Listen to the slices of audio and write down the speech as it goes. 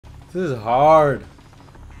This is hard.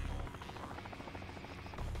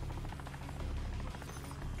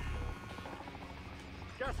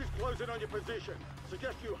 Gas is closing on your position.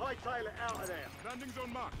 Suggest you hightail it out of there. Landing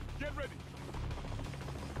zone marked. Get ready.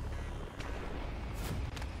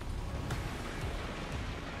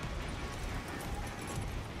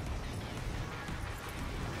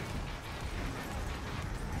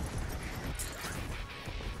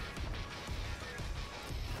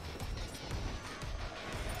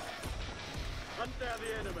 Hunt down the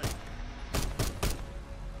enemy.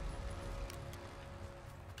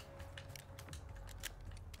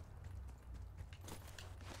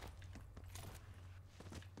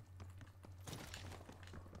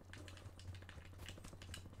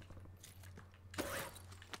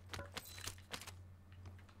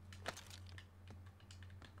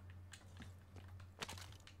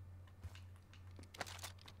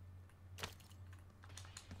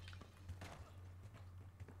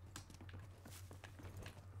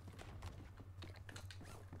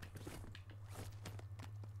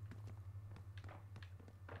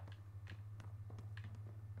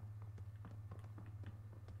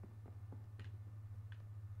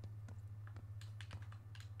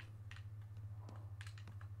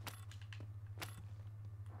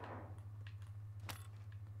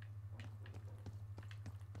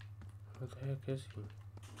 What the heck is he?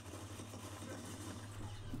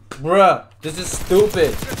 Bruh, this is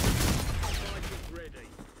stupid.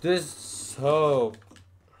 This is so...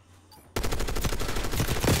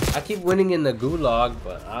 I keep winning in the gulag,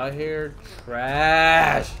 but out here,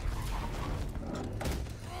 trash.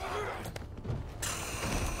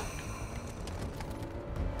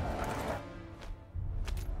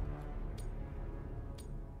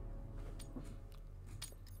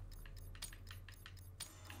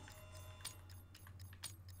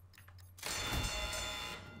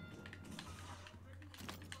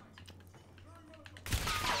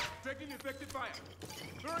 Taking effective fire.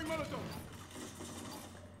 Throwing Molotov.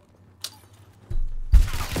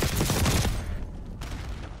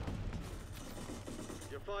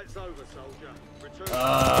 Your fight's over, soldier. Return.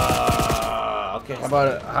 Okay,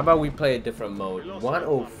 how about we play a different mode?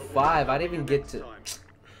 105. I didn't even get to.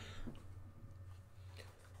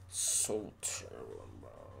 So terrible,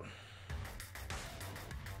 bro.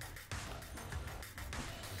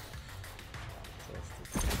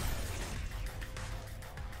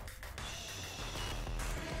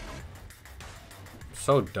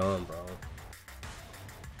 So dumb, bro.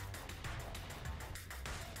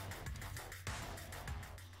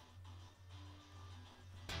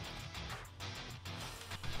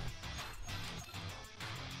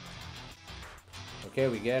 Okay,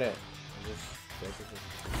 we get it.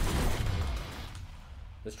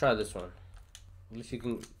 Let's try this one. At least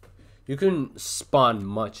you can spawn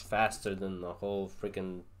much faster than the whole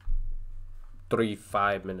freaking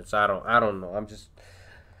 3-5 minutes. I don't know.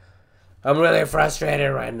 I'm really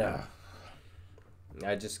frustrated right now.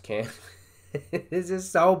 I just can't. This is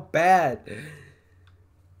so bad.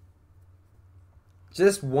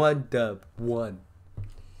 Just one dub. One.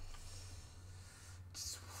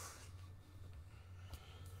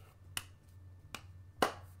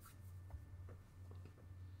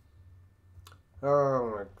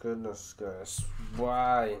 Oh my goodness, guys.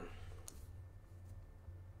 Why?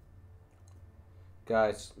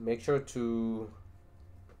 Guys, make sure to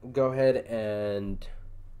go ahead and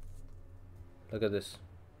look at this.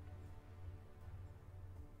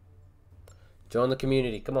 Join the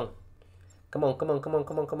community. Come on. Come on, come on, come on,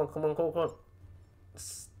 come on, come on, come on, come on, come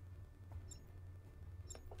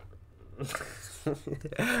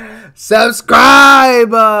on. Subscribe!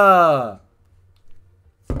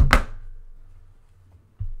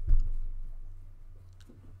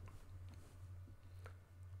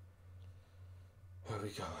 Here we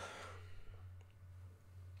go.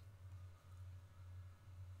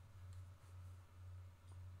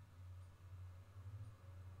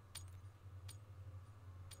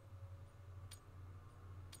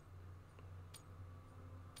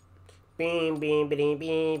 Beam, beam, beam,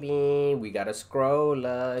 beam, beam. We got a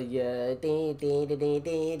scroller, yeah. Ding, ding, ding, ding,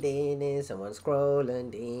 ding, ding, ding. Someone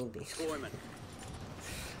scrolling, ding, ding.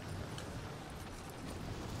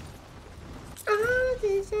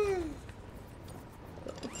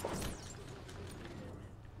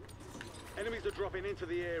 Enemies are dropping into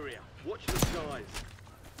the area. Watch the skies.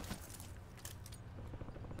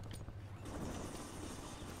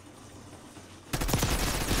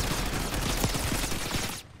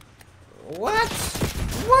 What?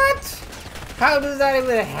 What? How does that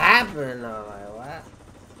even happen? Oh, like, what?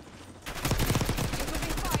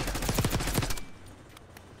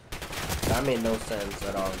 That made no sense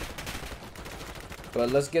at all. But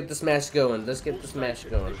let's get the smash going. Let's get the smash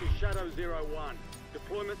going. This is Shadow 01.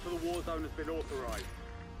 Deployment to the war zone has been authorized.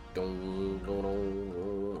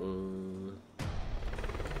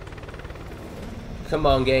 Come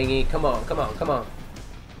on, gangy. Come on, come on, come on.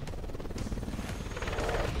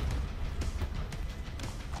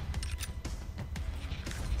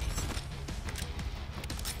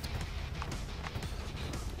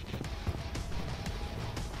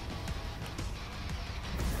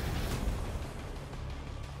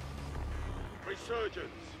 Resurgence.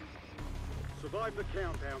 Survive the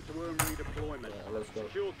countdown to earn redeployment. Yeah, let's go.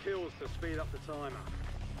 Secure kills to speed up the timer.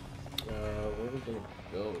 Where are we gonna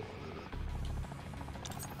go?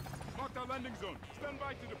 Mark our landing zone. Stand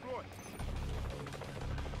by to deploy.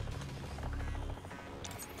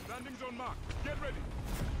 Landing zone marked. Get ready.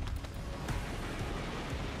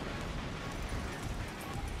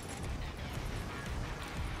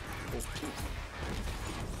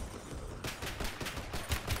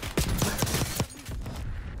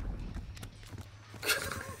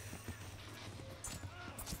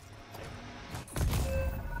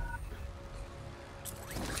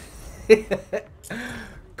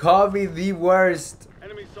 Call me the worst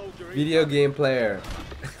Enemy soldier video game player.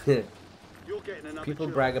 You're getting another People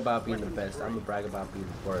kill. brag about being the Weapons best. free. I'm gonna brag about being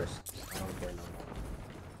the worst. I don't care no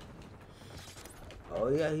more. Oh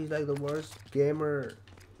yeah, he's like the worst gamer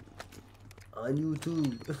on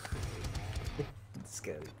YouTube. It's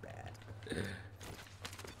gonna be bad.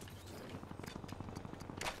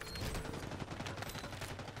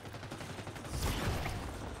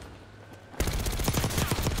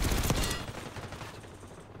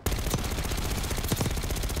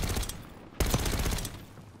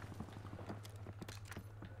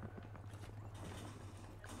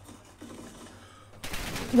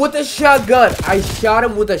 With a shotgun! I shot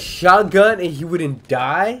him with a shotgun and he wouldn't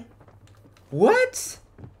die? What?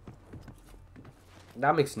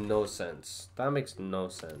 That makes no sense. That makes no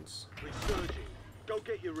sense. Resurging. Go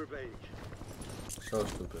get your revenge. So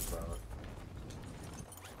stupid, bro.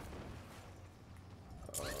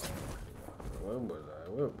 Where was I?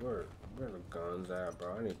 Where the guns at,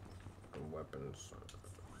 bro? I need weapons.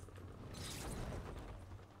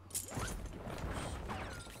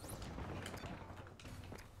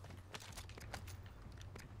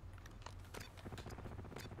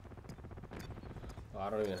 I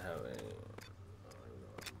don't even have any.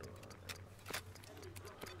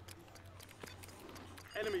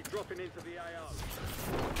 Enemy dropping into the AO.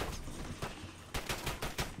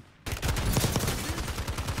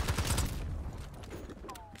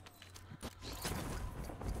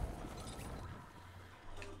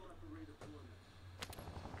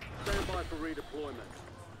 Stand by for redeployment.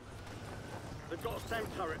 They've got a SAM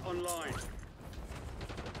turret online.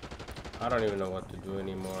 I don't even know what to do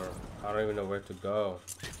anymore. I don't even know where to go.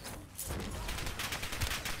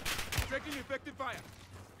 Taking effective fire.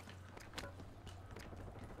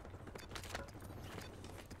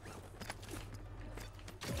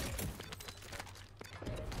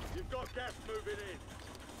 You've got gas moving in.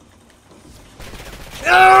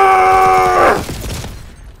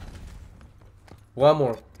 One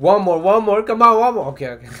more. Come on, one more.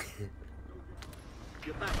 Okay.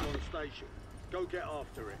 You're back on station. Go get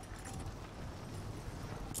after it.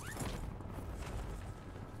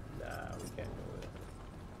 Nah, we can't do it.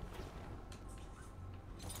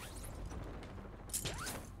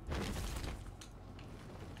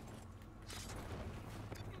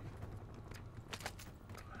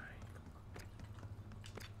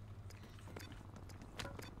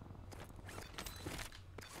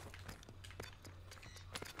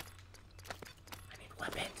 I need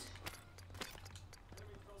weapons.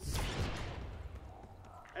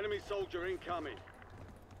 Enemy soldier incoming.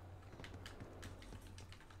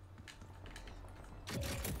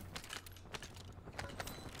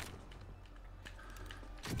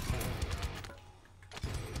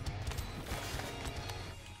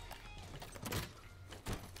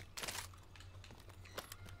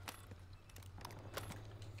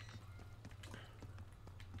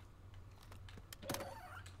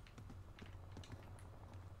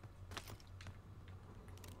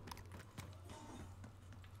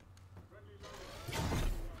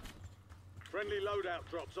 Friendly loadout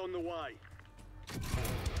drops on the way.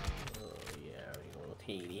 Oh yeah, we go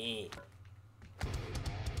TD.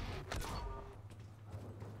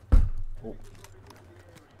 Oh.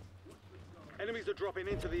 Enemies are dropping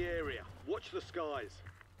into the area. Watch the skies.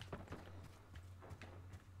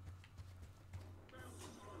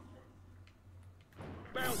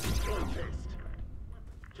 Bounty contest.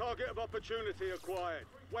 Target of opportunity acquired.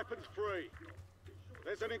 Weapons free.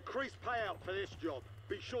 There's an increased payout for this job.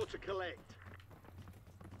 Be sure to collect.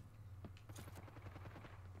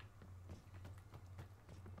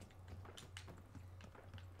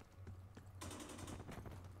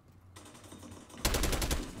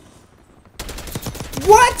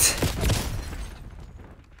 What?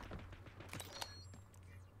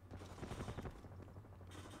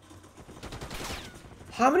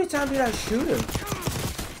 How many times did I shoot him?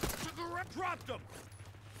 Dropped them.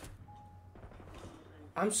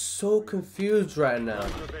 I'm so confused right now.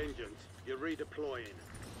 Time for vengeance. You're redeploying.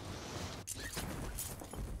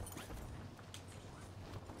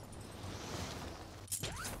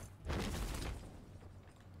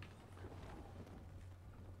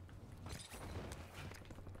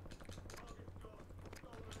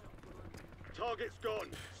 Target's gone.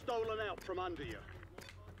 Stolen out from under you.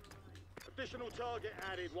 Additional target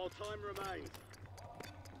added while time remains.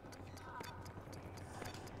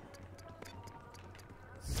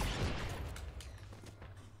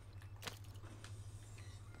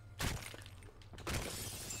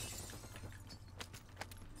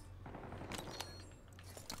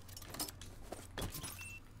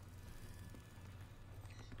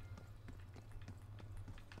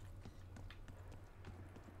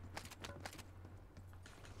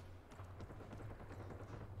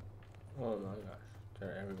 Oh my gosh,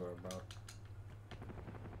 they're everywhere, bro.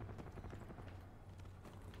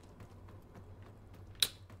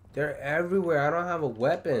 They're everywhere. I don't have a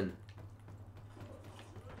weapon.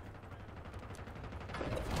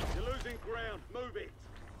 You're losing ground. Move it.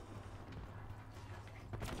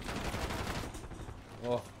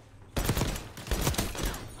 Oh.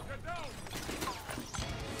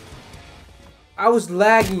 I was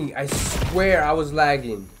lagging. I swear I was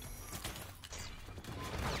lagging.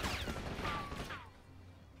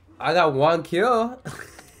 I got one kill.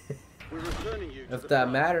 We're returning you to If the that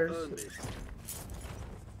front. matters. Earn this.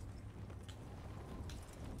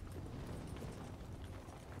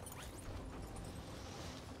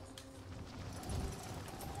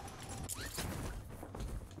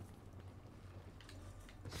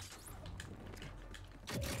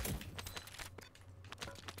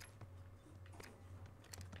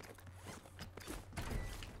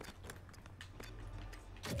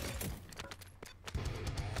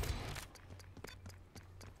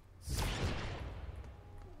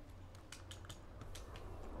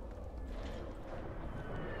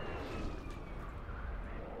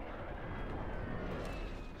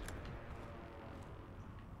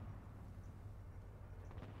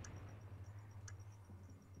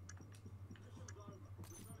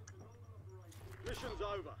 Mission's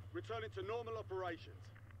over. Returning to normal operations.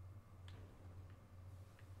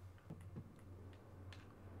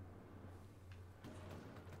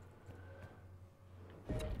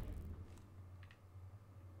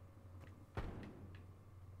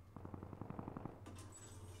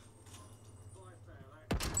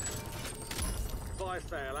 Buy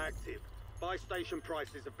sale active. Buy station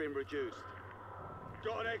prices have been reduced.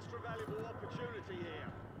 Got an extra valuable opportunity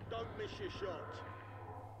here. Don't miss your shot.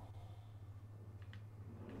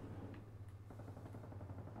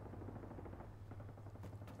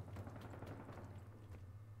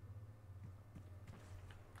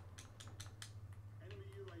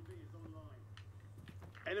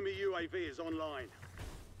 Enemy UAV is online.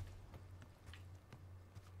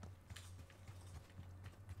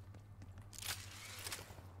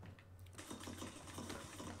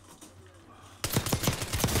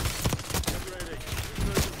 Get ready. The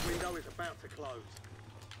resurgence window is about to close.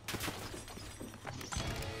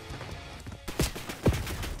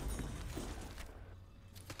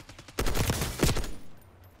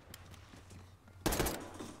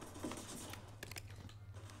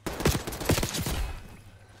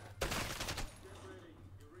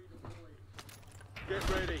 Get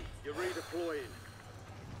ready, you're redeploying.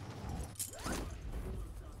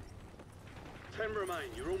 10 remain,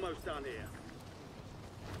 you're almost done here.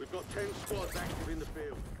 We've got 10 squads active in the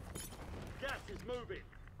field. Gas is moving.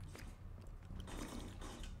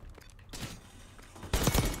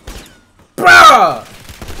 Bruh!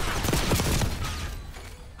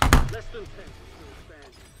 Less than 10 still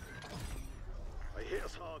standing. They hit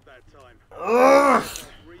us hard that time. Ugh!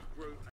 Regroup.